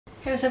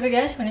Hey, what's up you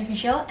guys, my name is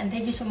Michelle and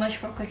thank you so much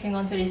for clicking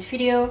on today's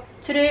video.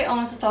 Today I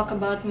want to talk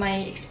about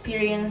my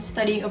experience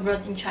studying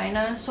abroad in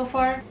China so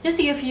far. Just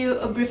to give you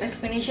a brief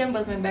explanation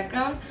about my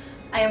background,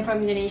 I am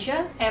from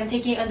Indonesia. I am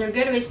taking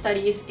undergraduate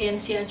studies in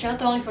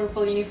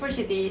XJTLU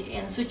University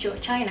in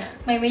Suzhou, China.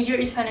 My major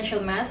is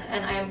financial math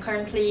and I am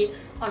currently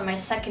on my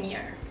second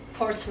year,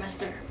 4th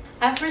semester.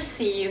 I've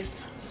received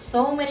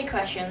so many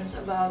questions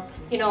about,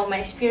 my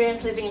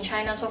experience living in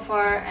China so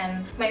far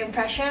and my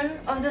impression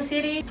of the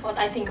city, what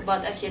I think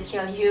about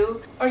XJTLU,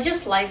 or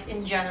just life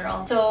in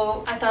general.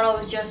 So I thought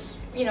I would just,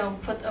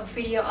 put a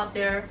video out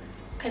there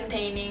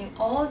containing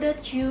all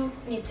that you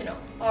need to know,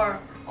 or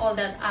all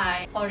that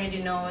I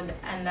already know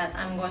and that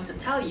I'm going to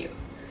tell you.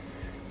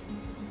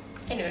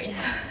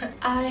 Anyways,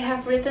 I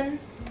have written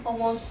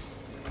almost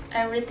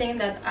everything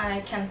that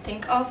I can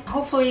think of.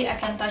 Hopefully I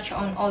can touch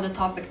on all the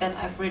topic that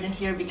I've written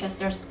here because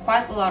there's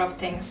quite a lot of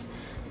things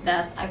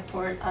that I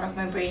poured out of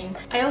my brain.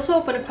 I also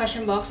opened a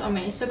question box on my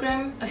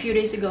Instagram a few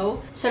days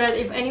ago so that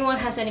if anyone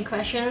has any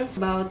questions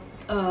about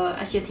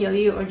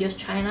XJTLU or just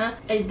China,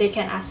 they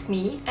can ask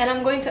me and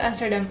I'm going to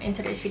answer them in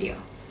today's video.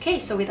 Okay,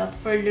 so without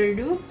further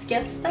ado, let's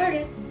get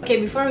started. Okay,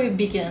 before we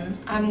begin,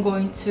 I'm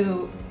going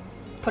to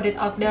put it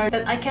out there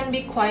that I can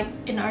be quite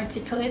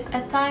inarticulate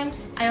at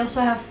times. I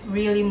also have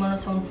really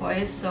monotone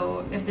voice,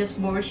 so if this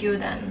bores you,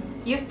 then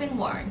you've been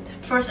warned.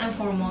 First and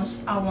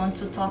foremost, I want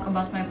to talk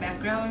about my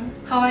background,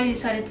 how I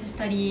decided to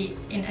study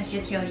in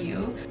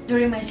XJTLU.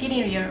 During my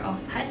senior year of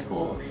high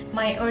school,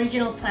 my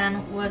original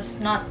plan was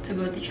not to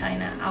go to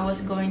China. I was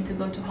going to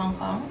go to Hong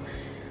Kong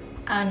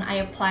and I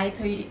applied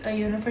to a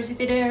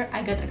university there.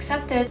 I got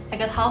accepted. I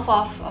got half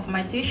off of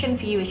my tuition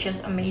fee, which is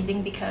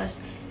amazing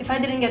because if I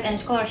didn't get any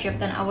scholarship,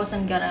 then I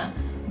wasn't gonna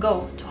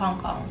go to Hong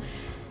Kong.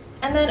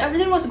 And then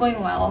everything was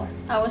going well.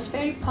 I was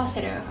very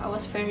positive. I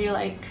was very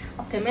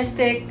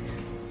optimistic.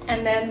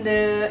 And then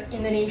the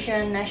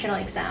Indonesian national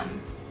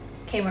exam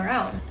came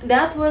around.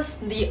 That was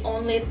the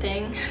only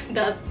thing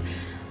that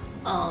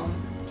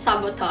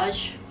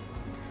sabotaged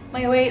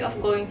my way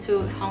of going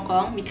to Hong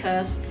Kong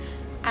because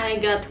I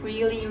got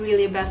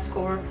really bad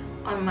score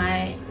on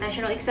my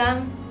national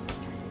exam.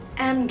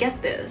 And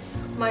get this,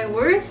 my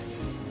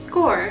worst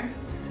score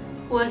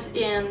was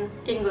in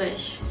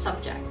English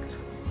subject.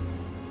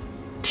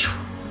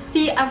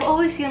 See, I've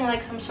always seen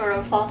some sort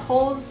of plot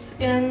holes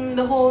in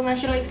the whole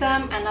national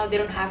exam and now they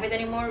don't have it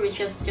anymore,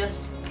 which is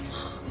just,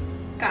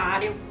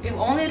 God, if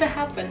only that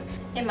happened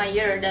in my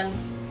year, then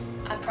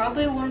I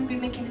probably wouldn't be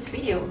making this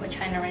video about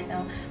China right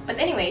now. But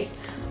anyways,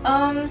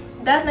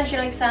 that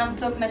national exam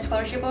took my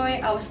scholarship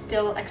away. I was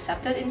still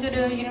accepted into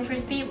the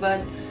university,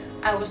 but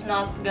I was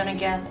not gonna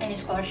get any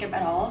scholarship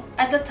at all.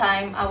 At the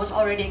time, I was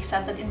already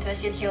accepted into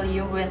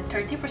XJTLU with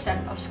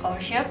 30% of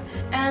scholarship,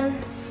 and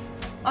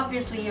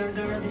obviously your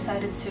girl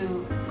decided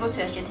to go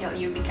to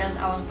XJTLU because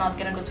I was not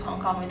gonna go to Hong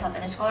Kong without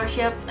any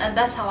scholarship, and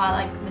that's how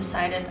I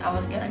decided I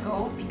was gonna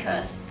go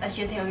because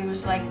XJTLU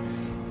was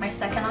my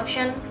second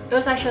option. It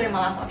was actually my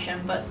last option,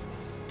 but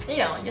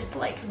just to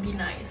be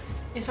nice.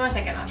 It's my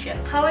second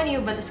option. How I knew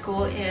about the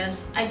school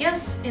is, I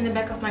guess in the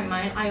back of my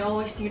mind, I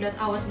always knew that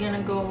I was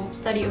gonna go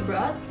study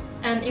abroad.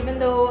 And even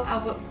though I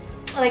would,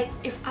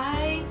 if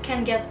I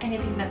can get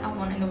anything that I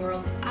want in the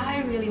world,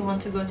 I really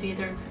want to go to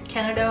either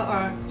Canada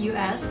or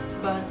US,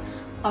 but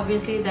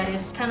obviously that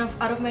is kind of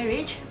out of my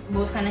reach,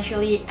 both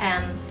financially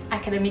and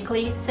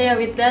academically. So yeah,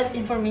 with that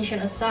information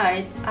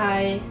aside,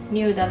 I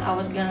knew that I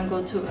was gonna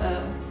go to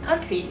a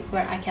country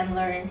where I can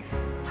learn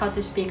how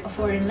to speak a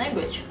foreign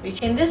language,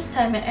 which in this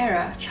time and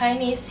era,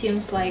 Chinese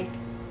seems like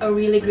a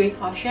really great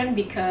option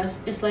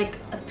because it's like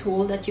a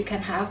tool that you can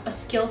have, a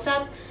skill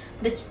set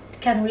that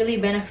can really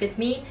benefit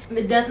me.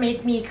 But that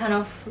made me kind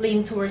of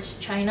lean towards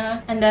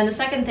China. And then the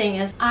second thing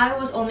is I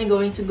was only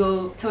going to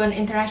go to an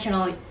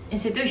international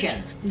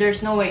institution.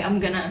 There's no way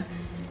I'm gonna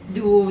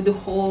do the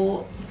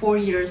whole 4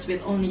 years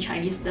with only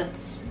Chinese.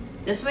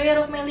 That's way out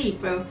of my league,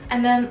 bro.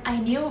 And then I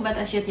knew about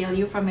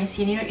XJTLU from my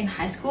senior in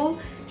high school.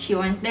 She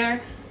went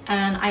there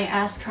and I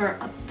asked her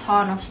a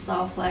ton of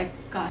stuff.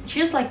 God,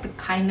 she's the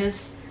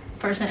kindest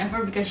person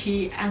ever because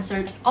she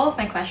answered all of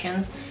my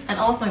questions and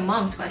all of my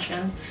mom's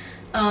questions.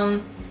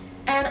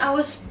 And I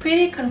was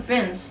pretty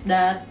convinced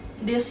that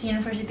this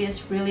university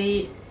is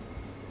really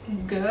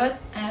good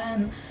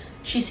and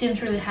she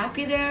seems really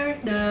happy there.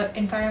 The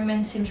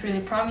environment seems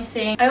really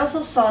promising. I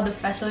also saw the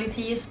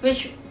facilities,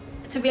 which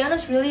to be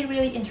honest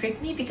really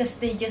intrigued me because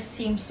they just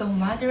seem so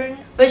modern,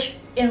 which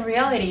in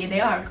reality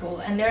they are cool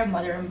and they're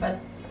modern, but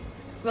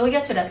we'll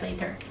get to that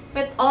later.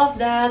 With all of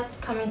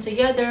that coming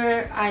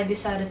together, I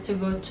decided to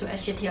go to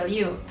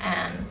XJTLU,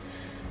 and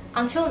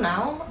until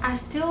now, I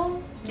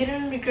still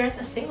didn't regret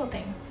a single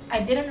thing. I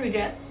didn't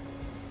regret,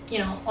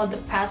 all the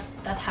paths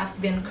that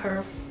have been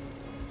carved.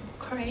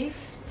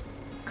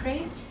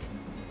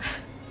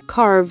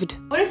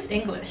 What is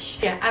English?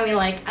 Yeah, I mean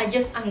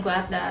I'm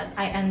glad that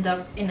I end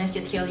up in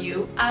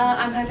XJTLU.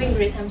 I'm having a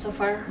great time so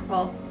far.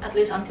 Well, at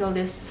least until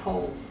this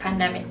whole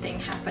pandemic thing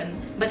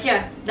happened. But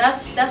yeah,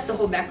 that's the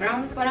whole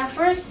background. When I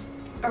first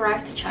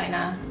arrived to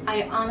China,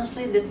 I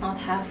honestly did not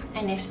have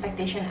any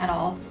expectation at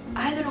all.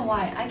 I don't know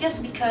why. I guess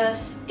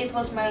because it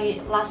was my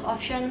last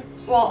option.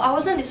 Well, I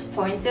wasn't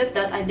disappointed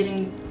that I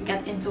didn't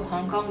get into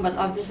Hong Kong, but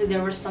obviously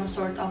there was some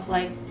sort of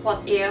like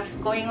what if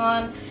going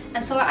on,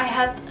 and so I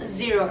had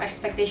zero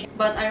expectation.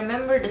 But I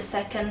remember the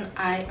second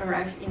I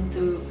arrived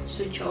into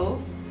Suzhou,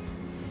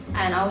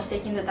 and I was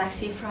taking the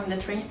taxi from the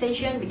train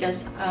station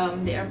because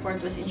the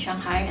airport was in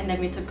Shanghai, and then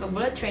we took a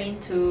bullet train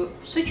to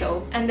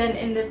Suzhou, and then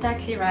in the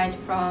taxi ride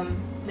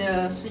from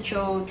the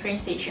Suzhou train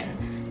station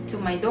to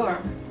my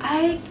dorm,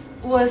 I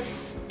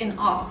was in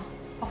awe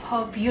of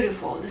how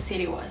beautiful the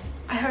city was.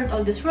 I heard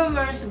all these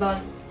rumors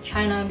about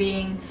China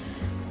being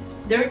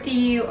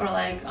dirty or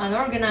like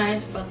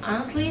unorganized, but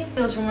honestly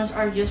those rumors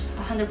are just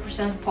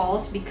 100%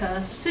 false,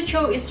 because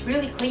Suzhou is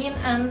really clean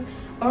and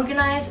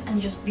organized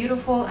and just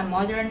beautiful and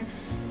modern,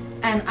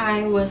 and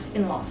I was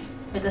in love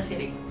with the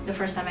city. The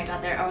first time I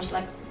got there, I was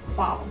like,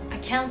 wow, I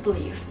can't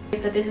believe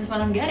that this is what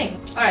I'm getting.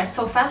 Alright,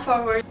 so fast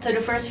forward to the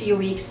first few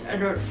weeks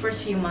or the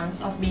first few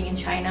months of being in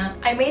China.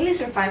 I mainly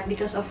survived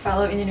because of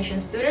fellow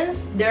Indonesian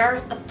students. There are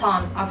a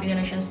ton of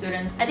Indonesian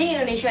students. I think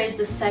Indonesia is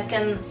the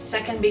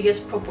second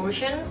biggest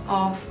proportion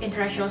of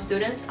international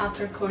students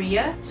after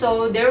Korea.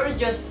 So there were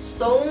just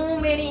so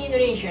many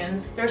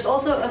Indonesians. There's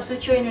also a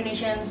Suzhou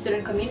Indonesian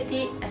student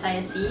community,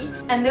 SISC,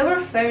 and they were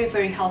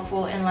very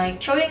helpful in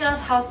like showing us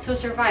how to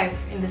survive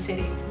in the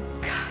city.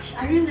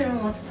 I really don't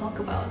know what to talk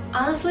about.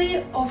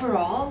 Honestly,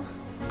 overall,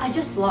 I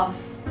just love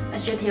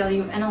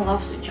XJTLU and I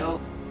love Suzhou.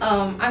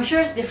 I'm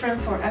sure it's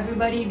different for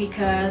everybody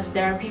because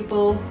there are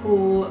people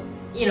who,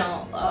 you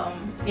know,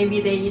 maybe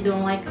they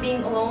don't like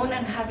being alone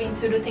and having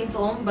to do things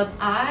alone, but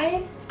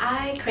I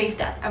crave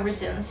that ever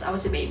since I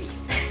was a baby.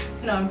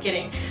 No, I'm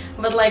kidding.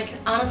 But like,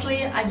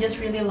 honestly, I just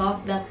really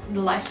love that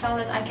the lifestyle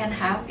that I can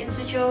have in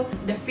Suzhou,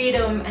 the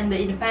freedom and the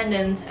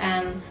independence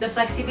and the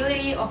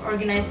flexibility of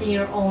organizing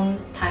your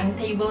own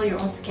timetable, your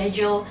own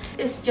schedule.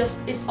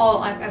 It's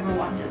all I've ever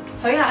wanted.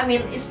 So yeah, I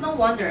mean, it's no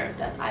wonder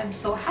that I'm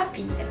so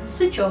happy in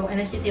Suzhou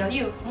and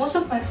XJTLU. Most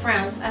of my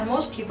friends and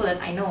most people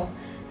that I know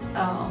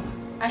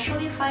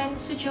actually find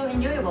Suzhou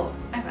enjoyable.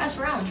 I've asked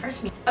around,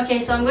 trust me.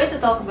 Okay, so I'm going to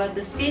talk about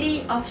the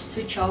city of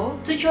Suzhou.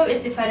 Suzhou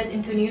is divided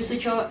into New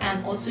Suzhou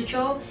and Old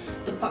Suzhou.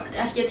 The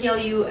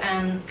XJTLU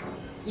and,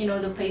 you know,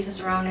 the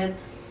places around it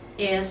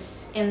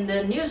is in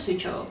the New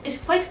Suzhou.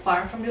 It's quite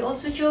far from the Old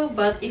Suzhou,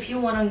 but if you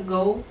want to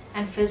go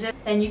and visit,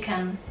 then you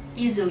can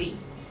easily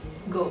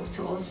go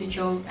to Old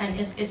Suzhou, and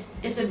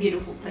it's a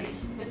beautiful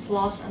place. It's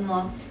lots and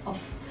lots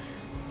of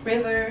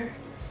river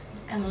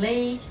and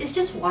lake. It's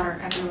just water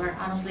everywhere,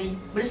 honestly,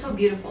 but it's so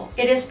beautiful.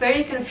 It is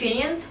very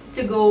convenient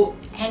to go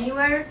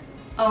anywhere,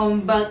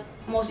 but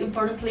most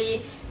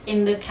importantly,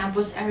 in the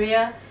campus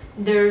area,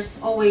 there's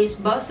always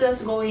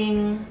buses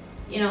going,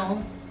 you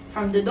know,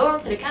 from the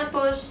dorm to the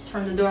campus,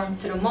 from the dorm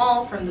to the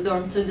mall, from the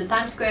dorm to the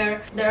Times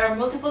Square. There are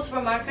multiple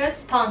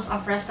supermarkets, tons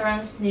of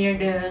restaurants near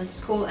the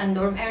school and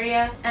dorm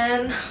area,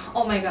 and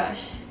oh my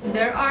gosh,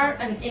 there are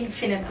an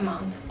infinite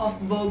amount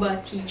of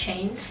boba tea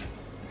chains.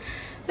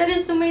 That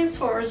is the main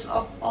source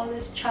of all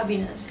this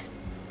chubbiness.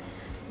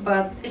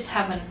 But it's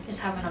heaven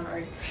on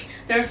earth.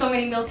 There are so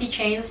many milk tea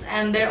chains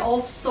and they're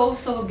all so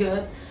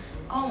good.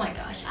 Oh my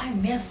gosh, I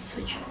miss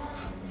Suzhou.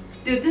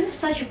 Dude, this is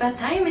such a bad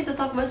timing to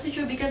talk about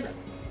Suzhou because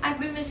I've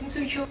been missing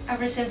Suzhou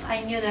ever since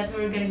I knew that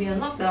we were gonna be on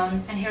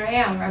lockdown, and here I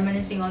am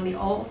reminiscing on the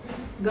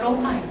good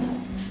old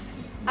times.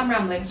 I'm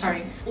rambling,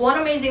 sorry. One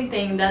amazing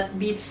thing that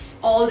beats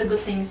all the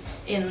good things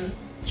in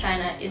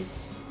China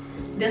is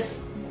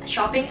this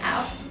shopping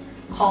app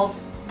called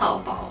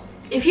Taobao.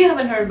 If you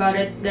haven't heard about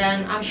it,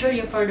 then I'm sure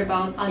you've heard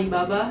about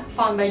Alibaba,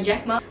 found by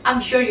Jack Ma.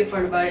 I'm sure you've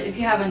heard about it. If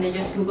you haven't, then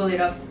just Google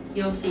it up.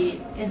 You'll see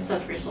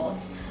instant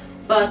results.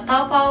 But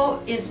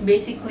Taobao is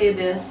basically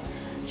this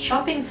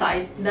shopping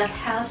site that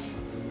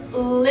has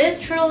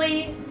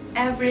literally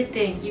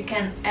everything you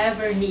can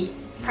ever need.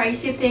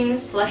 Pricey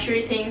things,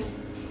 luxury things,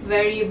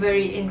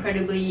 very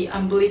incredibly,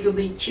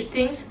 unbelievably cheap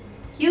things.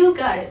 You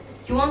got it.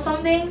 You want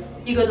something?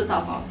 You go to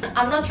Taobao.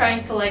 I'm not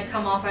trying to like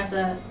come off as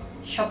a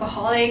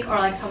shopaholic or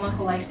like someone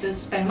who likes to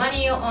spend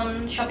money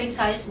on shopping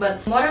sites, but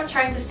what I'm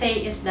trying to say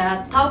is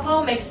that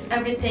Taobao makes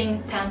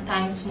everything 10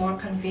 times more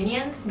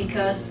convenient,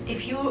 because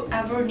if you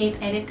ever need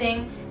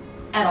anything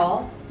at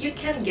all, you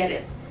can get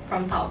it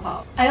from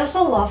Taobao. I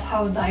also love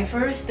how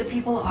diverse the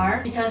people are,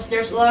 because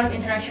there's a lot of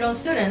international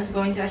students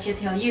going to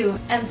XJTLU,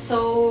 and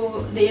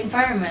so the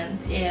environment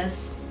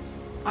is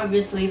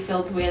obviously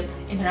filled with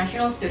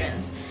international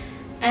students.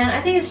 And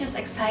I think it's just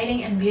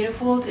exciting and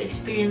beautiful to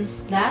experience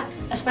that,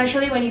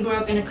 especially when you grow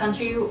up in a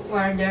country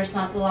where there's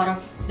not a lot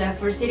of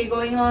diversity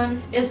going on.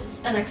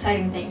 It's an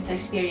exciting thing to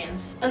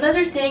experience.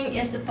 Another thing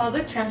is the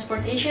public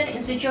transportation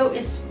in Suzhou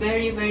is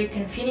very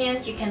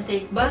convenient. You can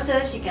take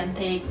buses, you can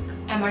take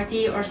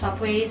MRT or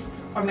subways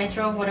or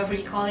metro, whatever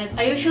you call it.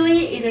 I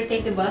usually either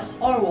take the bus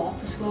or walk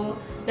to school.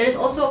 There is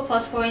also a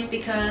plus point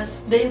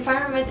because the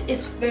environment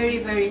is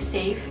very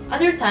safe.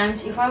 Other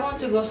times, if I want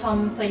to go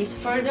someplace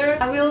further,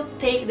 I will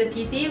take the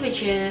TT,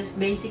 which is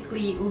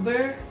basically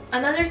Uber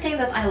Another thing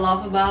that I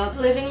love about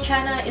living in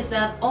China is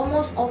that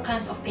almost all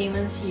kinds of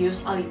payments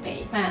use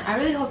Alipay. Man, I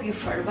really hope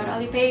you've heard about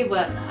Alipay,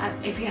 but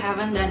if you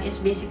haven't, then it's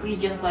basically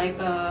just like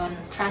a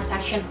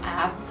transaction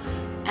app,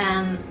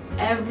 and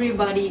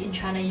everybody in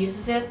China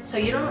uses it. So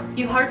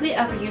you hardly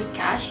ever use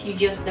cash. You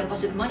just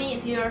deposit money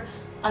into your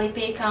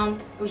Alipay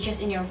account, which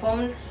is in your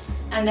phone,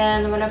 and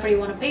then whenever you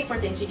want to pay for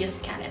things, you just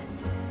scan it.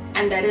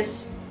 And that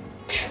is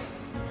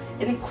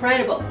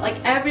incredible. Like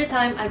every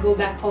time I go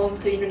back home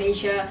to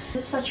Indonesia,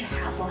 it's such a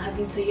hassle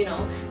having to, you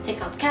know,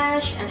 take out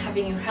cash and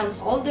having your hands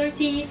all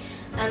dirty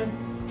and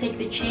take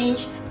the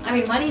change. I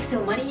mean, money is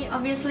still money,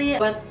 obviously,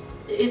 but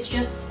it's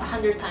just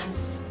 100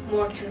 times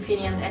more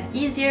convenient and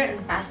easier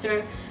and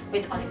faster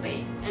with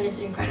Alipay, and it's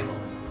incredible.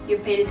 You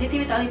pay the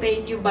TT with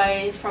Alipay, you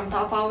buy from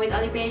Taobao with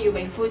Alipay, you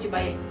buy food, you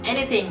buy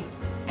anything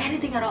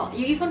at all.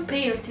 You even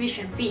pay your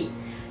tuition fee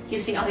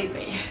using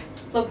Alipay.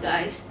 Look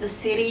guys, the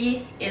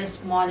city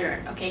is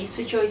modern, okay?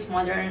 Suzhou is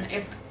modern.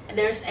 If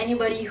there's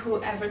anybody who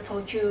ever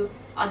told you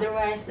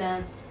otherwise,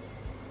 then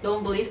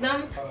don't believe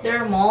them. There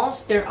are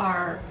malls, there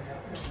are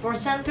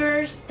sports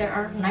centers, there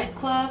are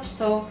nightclubs,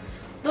 so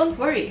don't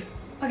worry.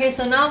 Okay,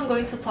 so now I'm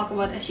going to talk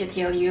about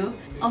XJTLU.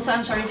 Also,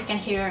 I'm sorry if you can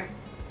hear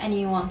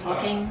anyone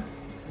talking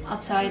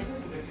outside.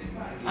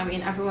 I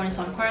mean, everyone is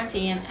on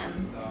quarantine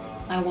and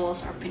my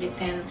walls are pretty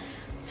thin,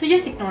 so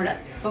just ignore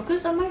that.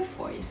 Focus on my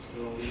voice.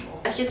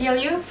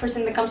 XJTLU, first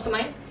thing that comes to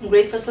mind,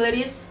 great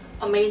facilities,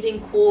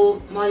 amazing,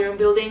 cool, modern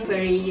building,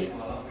 very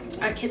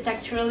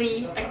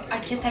architecturally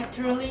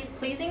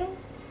pleasing.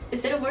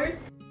 Is that a word?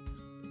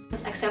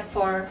 Except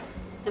for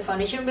the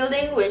foundation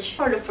building, which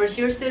for the first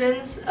year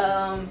students,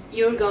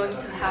 you're going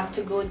to have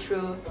to go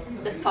through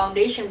the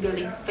foundation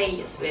building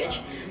phase,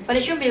 which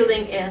foundation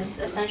building is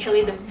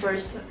essentially the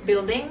first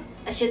building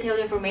XJTLU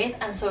ever made,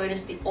 and so it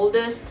is the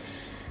oldest.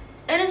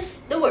 It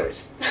is the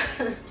worst.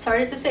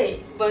 Sorry to say,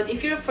 but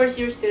if you're a first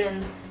year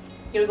student,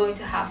 you're going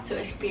to have to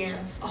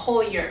experience a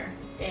whole year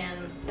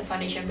in the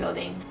foundation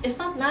building. It's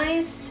not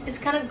nice, it's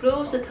kind of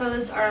gross, the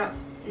toilets are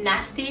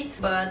nasty,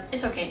 but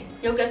it's okay,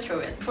 you'll get through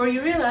it. Before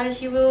you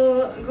realize, you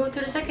will go to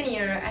the second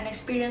year and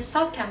experience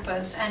South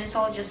Campus, and it's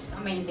all just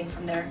amazing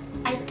from there.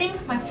 I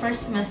think my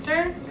first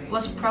semester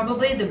was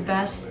probably the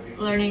best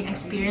learning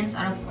experience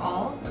out of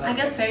all. I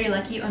got very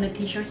lucky on the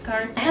teacher's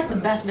card. I had the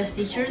best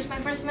teachers my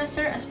first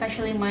semester,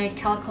 especially my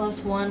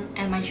Calculus 1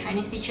 and my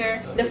Chinese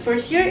teacher. The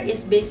first year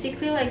is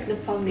basically like the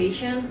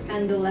foundation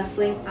and the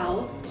leveling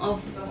out of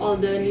all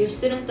the new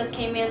students that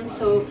came in,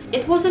 so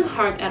it wasn't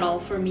hard at all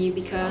for me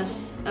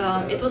because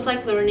it was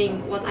like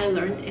learning what I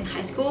learned in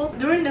high school.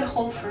 During the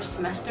whole first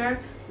semester,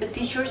 the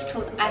teachers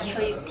could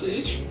actually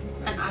teach,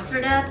 and after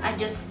that I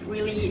just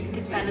really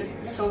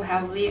depended so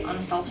heavily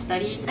on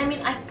self-study. I mean,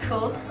 I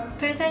could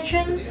pay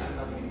attention,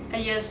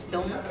 I just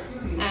don't,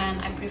 and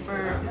I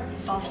prefer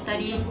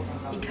self-study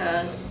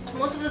because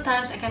most of the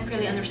times I can't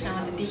really understand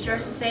what the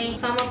teachers are saying.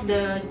 Some of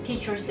the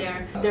teachers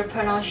there, their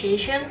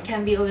pronunciation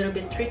can be a little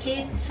bit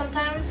tricky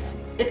sometimes.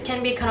 It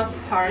can be kind of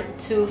hard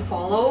to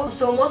follow,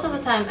 so most of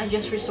the time I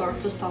just resort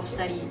to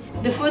self-study.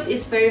 The food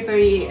is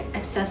very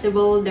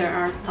accessible. There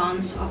are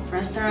tons of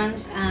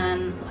restaurants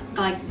and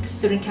like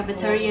student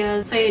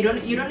cafeterias, so you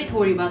don't need to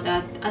worry about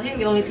that. I think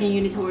the only thing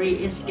you need to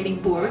worry is getting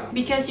bored,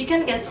 because you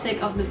can get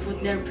sick of the food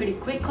there pretty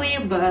quickly,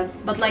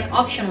 but like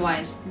option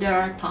wise, there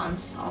are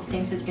tons of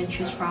things that you can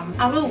choose from.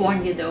 I will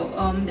warn you though,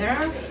 there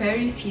are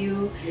very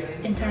few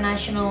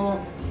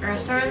international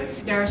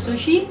restaurants. There are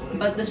sushi,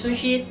 but the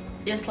sushi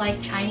is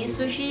like Chinese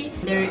sushi.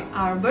 There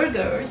are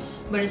burgers,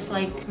 but it's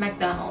like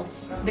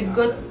McDonald's. The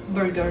good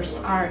burgers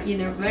are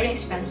either very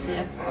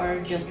expensive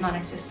or just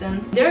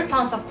non-existent. There are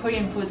tons of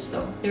Korean foods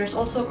though. There's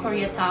also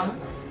Koreatown,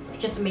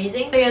 which is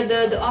amazing. So yeah,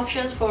 the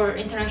options for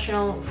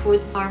international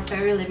foods are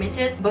very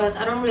limited, but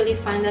I don't really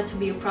find that to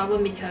be a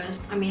problem because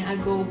I mean, I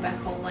go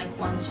back home like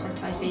once or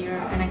twice a year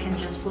and I can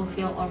just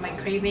fulfill all my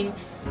craving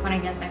when I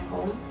get back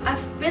home.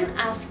 I've been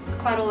asked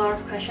quite a lot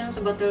of questions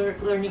about the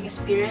learning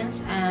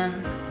experience,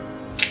 and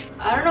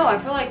I don't know, I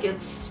feel like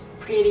it's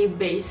pretty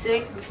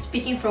basic.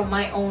 Speaking from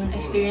my own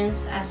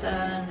experience as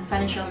a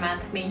financial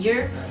math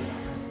major,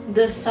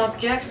 the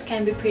subjects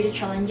can be pretty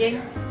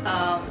challenging.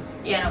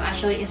 Yeah, no,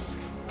 actually it's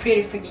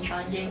pretty freaking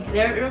challenging.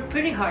 They're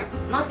pretty hard,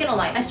 not gonna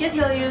lie.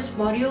 XJTLU's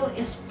module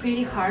is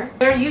pretty hard.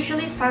 There are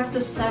usually 5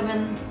 to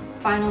 7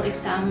 final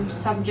exam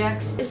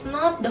subjects. It's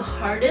not the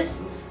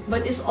hardest,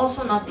 but it's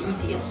also not the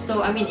easiest.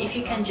 So I mean, if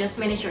you can just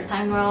manage your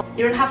time well,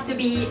 you don't have to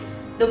be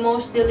the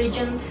most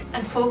diligent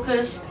and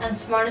focused and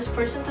smartest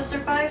person to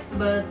survive,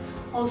 but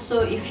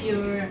also if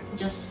you're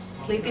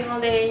just sleeping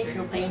all day, if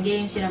you're playing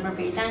games, you never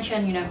pay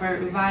attention, you never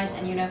revise,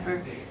 and you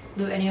never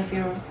do any of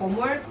your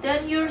homework,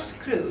 then you're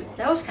screwed.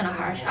 That was kind of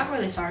harsh. I'm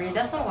really sorry.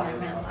 That's not what I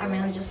meant. I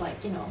meant just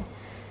like, you know,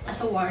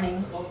 as a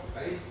warning.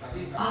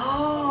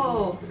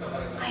 Oh,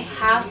 I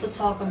have to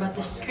talk about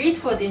the street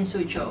food in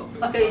Suzhou.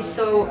 Okay,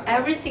 so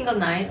every single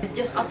night,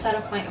 just outside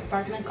of my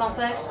apartment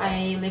complex,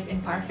 I live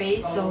in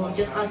Parfait, so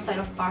just outside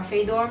of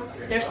Parfait dorm,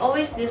 there's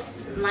always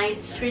this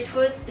night street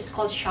food. It's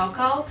called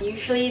Xiaokao.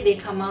 Usually they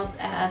come out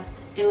at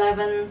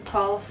 11,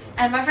 12,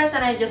 and my friends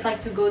and I just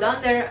like to go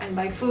down there and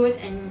buy food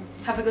and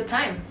have a good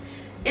time.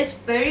 It's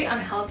very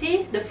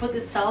unhealthy, the food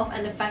itself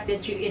and the fact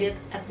that you eat it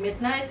at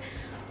midnight,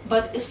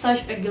 but it's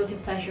such a guilty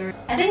pleasure.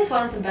 I think it's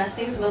one of the best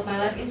things about my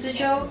life in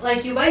Suzhou.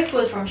 Like, you buy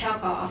food from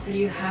Xiaopao after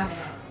you have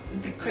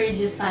the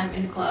craziest time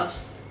in the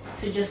clubs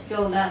to just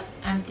fill that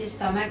empty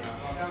stomach.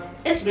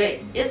 It's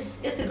great. It's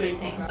a great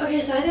thing. Okay,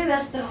 so I think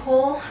that's the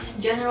whole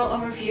general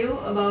overview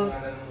about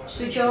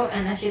Suzhou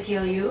and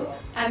XJTLU.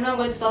 I'm not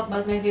going to talk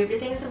about my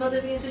favorite things about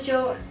living in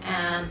Suzhou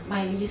and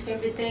my least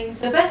favorite things.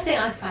 The best thing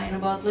I find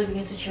about living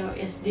in Suzhou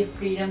is the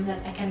freedom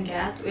that I can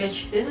get,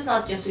 which this is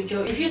not just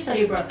Suzhou. If you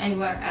study abroad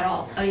anywhere at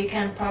all, you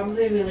can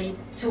probably relate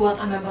to what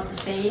I'm about to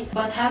say.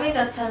 But having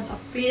that sense of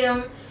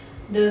freedom,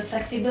 the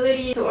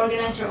flexibility to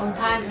organize your own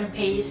time and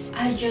pace,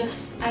 I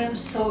am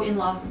so in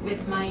love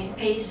with my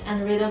pace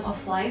and rhythm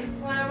of life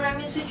whenever I'm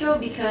in Suzhou,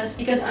 because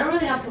I don't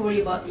really have to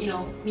worry about, you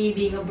know, me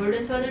being a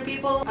burden to other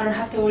people. I don't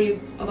have to worry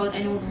about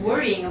anyone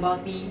worrying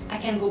about me. I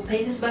can go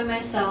places by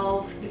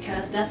myself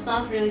because that's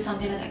not really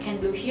something that I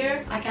can do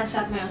here. I can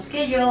set my own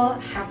schedule,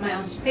 have my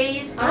own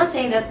space. I'm not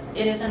saying that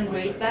it isn't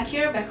great back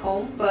here, back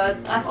home, but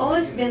I've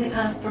always been the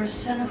kind of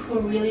person who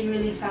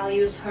really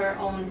values her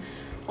own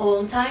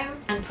alone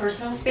time and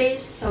personal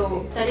space,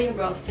 so studying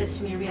abroad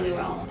fits me really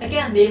well.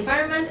 Again, the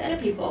environment and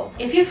the people.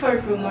 If you've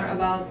heard rumor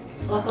about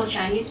local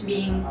Chinese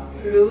being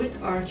rude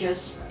or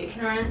just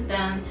ignorant,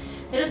 then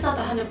it is not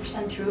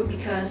 100% true,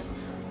 because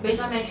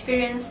based on my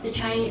experience,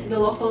 the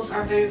locals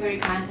are very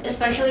kind,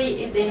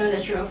 especially if they know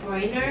that you're a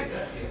foreigner.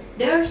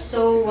 They're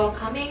so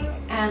welcoming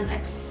and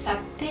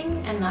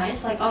accepting and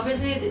nice. Like,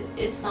 obviously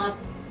it's not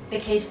the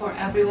case for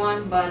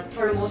everyone, but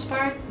for the most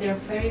part, they're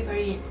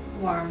very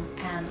warm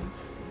and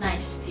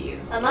nice to you.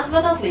 And last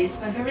but not least,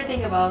 my favorite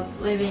thing about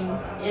living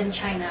in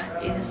China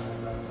is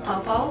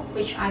Taobao,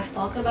 which I've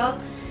talked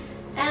about,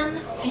 and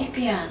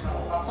VPN.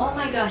 Oh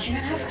my gosh, you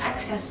can have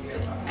access to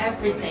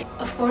everything.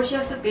 Of course, you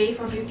have to pay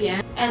for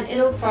VPN, and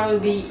it'll probably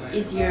be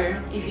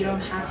easier if you don't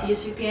have to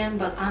use VPN,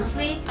 but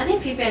honestly, I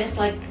think VPN is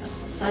like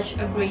such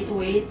a great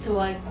way to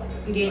like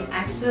gain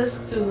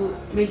access to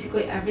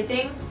basically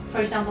everything. For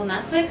example,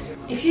 Netflix.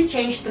 If you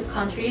change the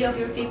country of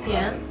your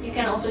VPN, you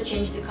can also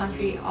change the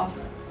country of,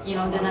 you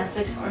know, the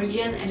Netflix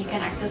origin, and you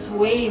can access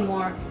way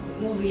more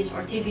movies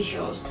or TV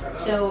shows.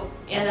 So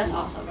yeah, that's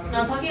awesome.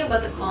 Now, talking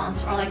about the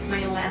cons, or like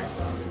my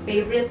less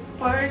favorite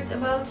part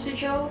about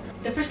Suzhou,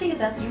 the first thing is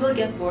that you will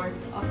get bored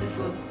of the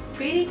food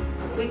pretty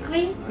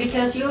quickly,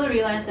 because you will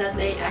realize that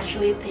they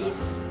actually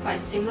taste quite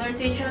similar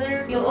to each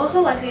other. You'll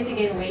also likely to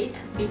gain weight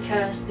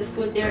because the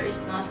food there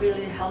is not really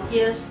the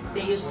healthiest.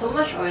 They use so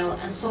much oil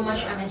and so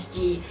much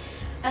MSG,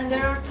 and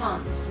there are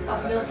tons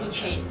of milk tea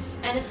chains,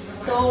 and it's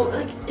so,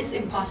 like, it's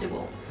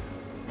impossible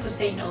to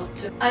say no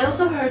to. I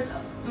also heard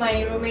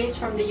my roommates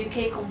from the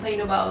UK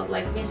complain about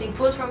like missing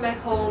food from back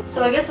home.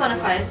 So I guess one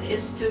advice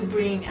is to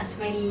bring as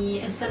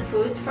many instant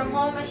food from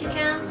home as you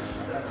can.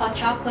 Hot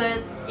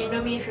chocolate,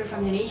 Indomie if you're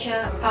from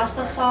Indonesia,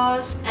 pasta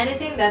sauce,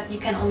 anything that you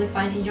can only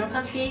find in your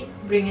country,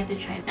 bring it to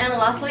China. And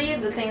lastly,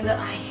 the thing that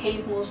I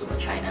hate most about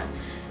China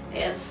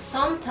is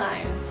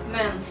sometimes,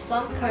 man,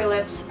 some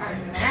toilets are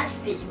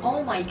nasty.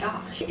 Oh my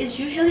gosh. It's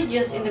usually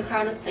just in the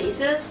crowded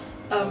places.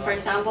 For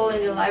example,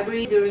 in the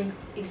library during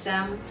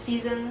exam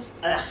seasons.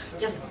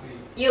 Just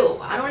ew,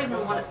 I don't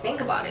even want to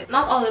think about it.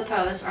 Not all the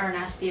toilets are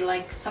nasty,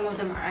 like some of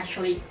them are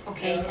actually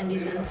okay and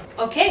decent.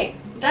 Okay,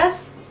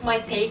 that's my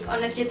take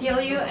on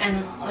XJTLU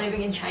and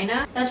living in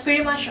China. That's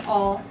pretty much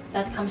all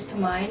that comes to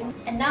mind.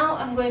 And now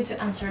I'm going to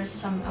answer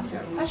some of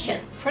your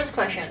questions. First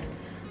question,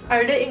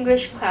 are the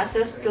English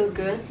classes still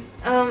good?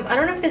 I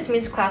don't know if this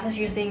means classes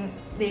using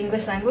the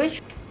English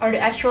language or the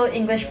actual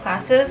English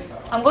classes.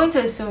 I'm going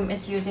to assume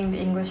it's using the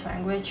English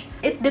language.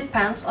 It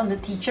depends on the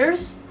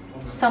teachers.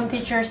 Some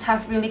teachers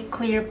have really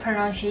clear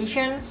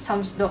pronunciation,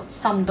 some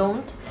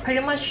don't. Pretty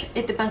much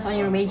it depends on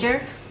your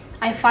major.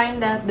 I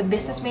find that the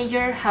business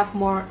major have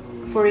more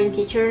foreign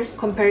teachers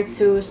compared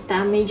to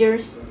STEM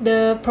majors.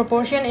 The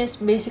proportion is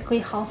basically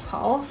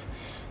half-half.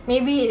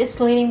 Maybe it's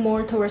leaning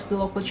more towards the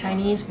local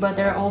Chinese, but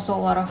there are also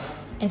a lot of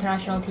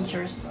international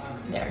teachers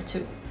there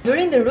too.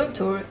 During the room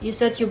tour, you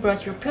said you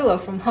brought your pillow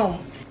from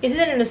home. Is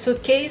it in a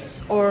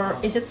suitcase or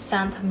is it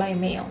sent by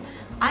mail?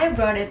 I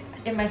brought it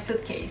in my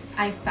suitcase.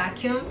 I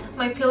vacuumed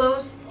my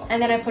pillows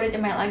and then I put it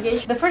in my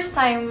luggage. The first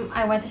time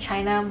I went to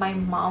China, my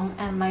mom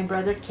and my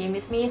brother came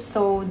with me,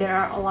 so there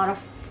are a lot of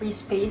free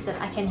space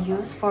that I can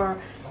use for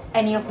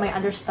any of my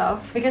other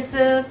stuff, because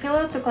the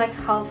pillow took like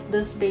half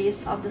the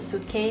space of the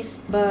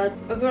suitcase. But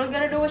a girl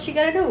gotta do what she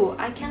gotta do.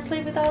 I can't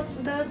sleep without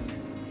the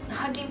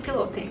hugging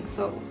pillow thing,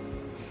 so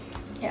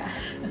yeah.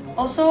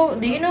 Also,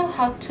 do you know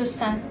how to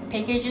send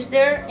packages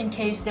there in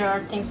case there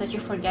are things that you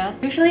forget?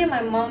 Usually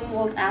my mom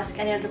will ask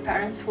any of the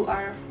parents who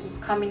are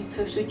coming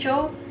to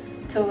Suzhou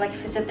to like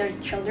visit their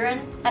children,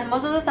 and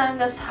most of the time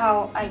that's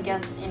how I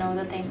get, you know,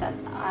 the things that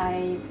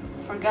I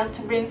forgot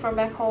to bring from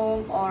back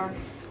home, or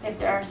if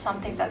there are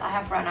some things that I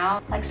have run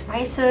out, like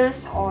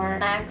spices or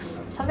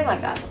snacks, something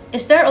like that.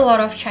 Is there a lot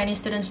of Chinese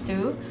students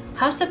too?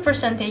 How's the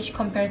percentage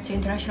compared to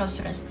international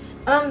students?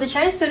 The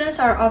Chinese students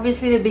are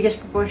obviously the biggest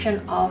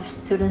proportion of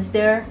students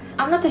there.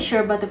 I'm not too sure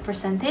about the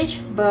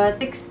percentage,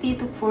 but 60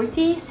 to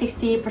 40,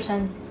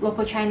 60%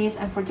 local Chinese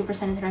and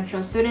 40%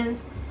 international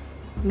students.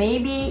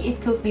 Maybe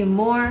it could be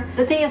more.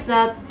 The thing is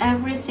that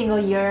every single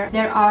year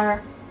there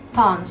are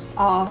tons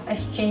of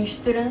exchange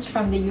students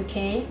from the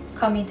UK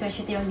coming to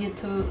XJTLU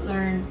to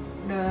learn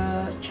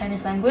the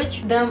Chinese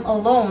language. Them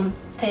alone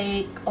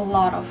take a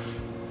lot of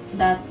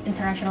that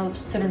international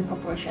student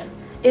proportion.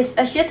 Is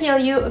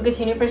XJTLU a good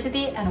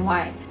university and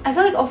why? I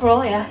feel like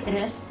overall, yeah, it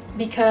is.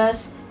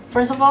 Because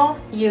first of all,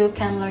 you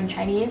can learn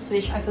Chinese,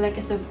 which I feel like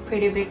is a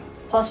pretty big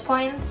plus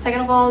point.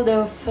 Second of all,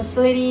 the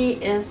facility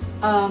is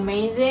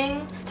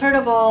amazing. Third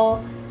of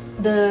all,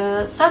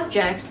 the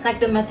subjects, like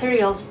the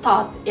materials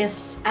taught,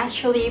 is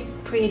actually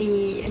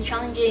pretty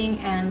challenging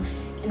and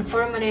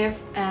informative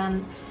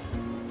and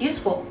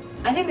useful.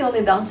 I think the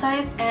only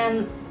downside,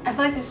 and I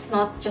feel like this is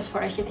not just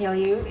for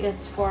XJTLU,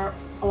 it's for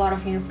a lot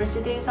of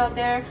universities out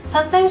there,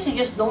 sometimes you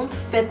just don't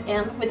fit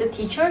in with the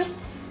teachers,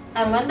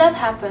 and when that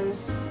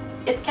happens,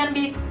 it can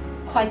be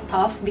quite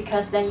tough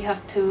because then you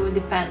have to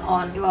depend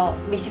on, well,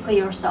 basically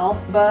yourself.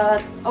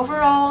 But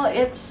overall,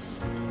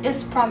 it's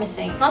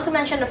promising. Not to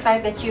mention the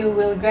fact that you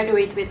will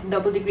graduate with a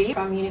double degree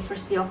from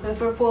University of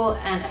Liverpool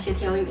and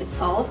XJTLU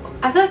itself.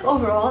 I feel like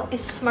overall,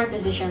 it's a smart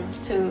decision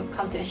to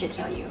come to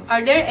XJTLU.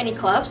 Are there any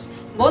clubs?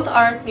 Both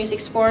art, music,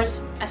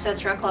 sports,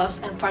 etc.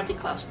 clubs and party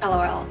clubs.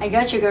 LOL. I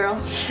got you, girl.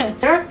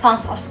 There are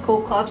tons of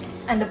school clubs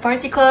and the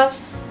party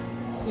clubs.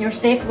 You're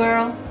safe,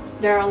 girl.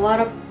 There are a lot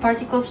of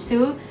party clubs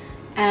too,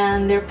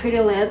 and they're pretty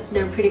lit,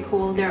 they're pretty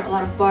cool, there are a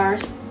lot of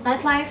bars.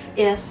 Nightlife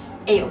is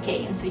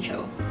a-okay in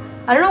Suzhou.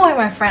 I don't know why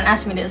my friend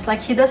asked me this, like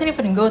he doesn't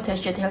even go to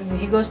XJTLU,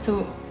 he goes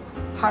to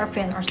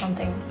Harpin or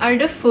something. Are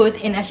the food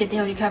in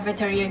XJTLU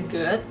cafeteria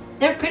good?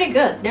 They're pretty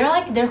good.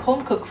 They're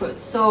home cooked food,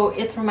 so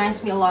it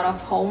reminds me a lot of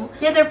home.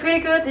 Yeah, they're pretty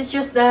good, it's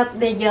just that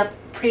they get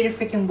pretty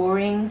freaking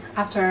boring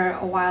after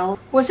a while.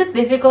 Was it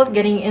difficult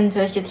getting into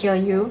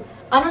XJTLU?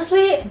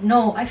 Honestly,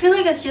 no. I feel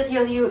like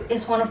XJTLU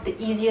is one of the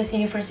easiest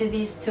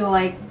universities to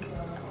like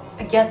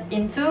get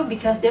into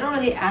because they don't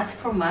really ask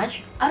for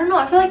much. I don't know,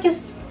 I feel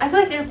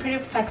like they're pretty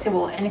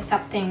flexible in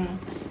accepting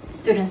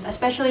students,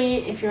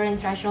 especially if you're an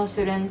international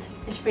student.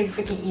 It's pretty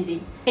freaking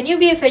easy. Can you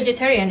be a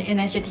vegetarian in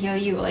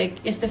XJTLU?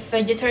 Like, is the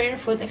vegetarian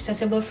food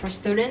accessible for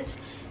students?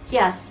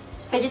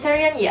 Yes.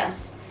 Vegetarian,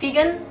 yes.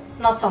 Vegan,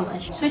 not so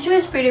much. Suzhou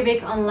is pretty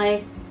big on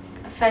like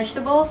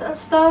vegetables and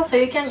stuff, so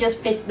you can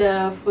just pick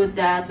the food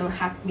that don't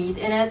have meat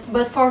in it.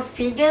 But for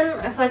vegan,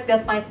 I feel like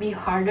that might be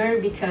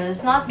harder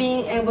because not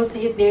being able to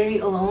eat dairy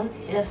alone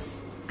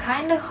is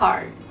kind of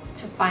hard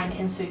to find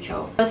in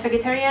Suzhou. But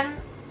vegetarian,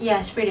 yeah,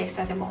 it's pretty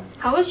accessible.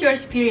 How was your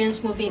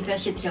experience moving to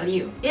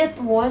XJTLU? It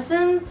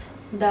wasn't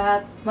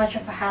that much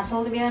of a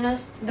hassle, to be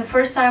honest. The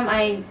first time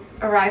I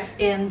arrived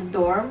in the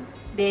dorm,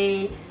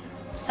 they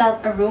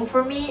set a room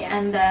for me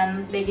and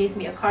then they gave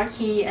me a car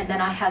key and then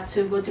I had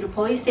to go to the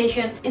police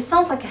station. It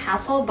sounds like a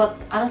hassle, but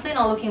honestly,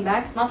 not looking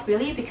back, not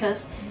really,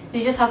 because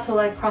you just have to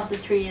like cross the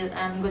street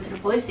and go to the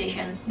police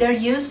station. They're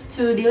used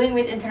to dealing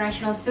with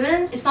international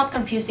students. It's not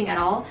confusing at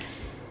all.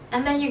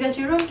 And then you get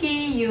your room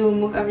key, you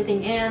move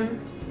everything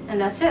in, and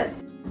that's it.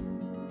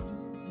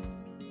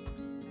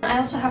 I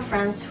also have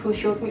friends who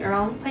showed me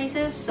around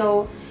places,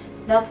 so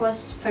that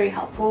was very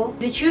helpful.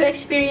 Did you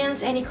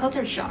experience any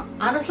culture shock?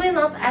 Honestly,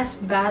 not as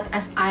bad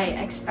as I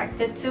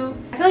expected to.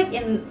 I feel like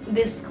in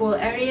this school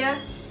area,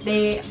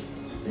 they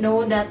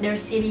know that their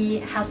city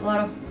has a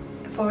lot of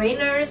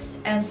foreigners,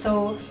 and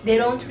so they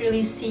don't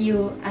really see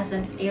you as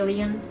an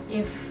alien,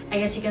 if I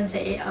guess you can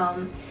say.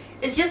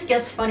 It just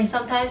gets funny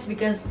sometimes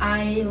because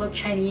I look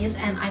Chinese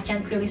and I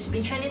can't really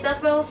speak Chinese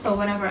that well, so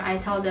whenever I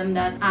tell them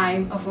that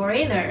I'm a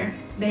foreigner,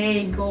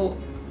 they go,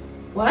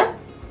 "What?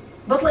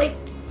 But like,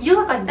 you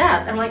look like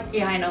that." I'm like,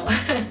 yeah, I know.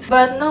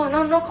 But no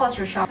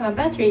culture shock. My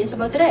battery is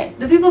about today.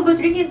 Do people go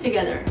drinking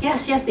together?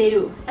 Yes, they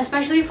do.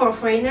 Especially for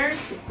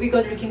foreigners, we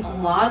go drinking a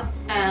lot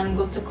and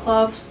go to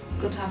clubs,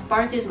 go to have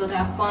parties, go to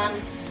have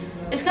fun.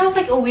 It's kind of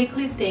like a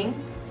weekly thing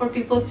for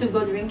people to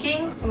go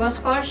drinking. About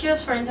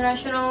scholarships for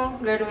international,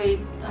 graduate,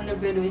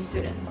 undergraduate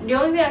students, the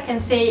only thing I can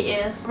say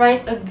is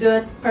write a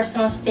good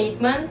personal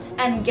statement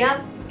and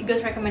get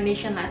good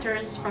recommendation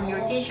letters from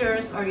your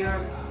teachers or your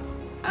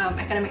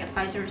academic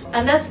advisors,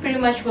 and that's pretty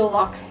much will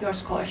lock your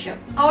scholarship.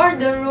 How are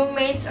the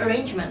roommates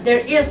arrangement? There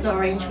is no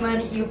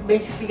arrangement. You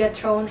basically get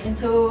thrown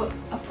into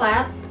a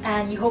flat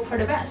and you hope for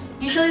the best.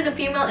 Usually the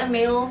female and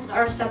males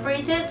are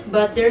separated,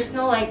 but there's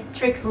no like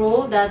strict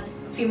rule that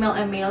female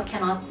and male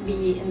cannot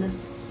be in the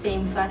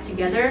same flat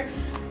together.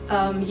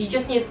 You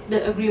just need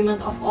the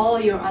agreement of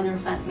all your other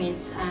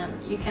flatmates and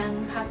you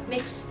can have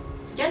mixed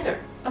gender.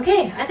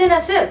 Okay, I think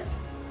that's it.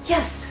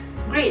 Yes!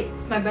 Great!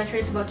 My battery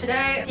is about to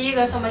die. Thank you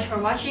guys so much for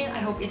watching. I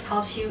hope it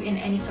helps you in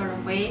any sort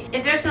of way.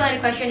 If there's still any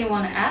question you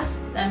want to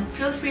ask, then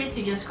feel free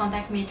to just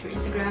contact me through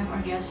Instagram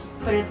or just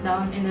put it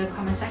down in the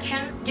comment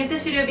section. Give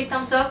this video a big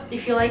thumbs up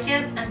if you like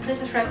it, and please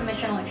subscribe to my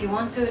channel if you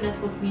want to. That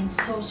would mean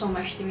so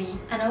much to me.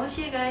 And I will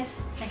see you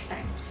guys next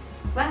time.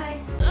 Bye!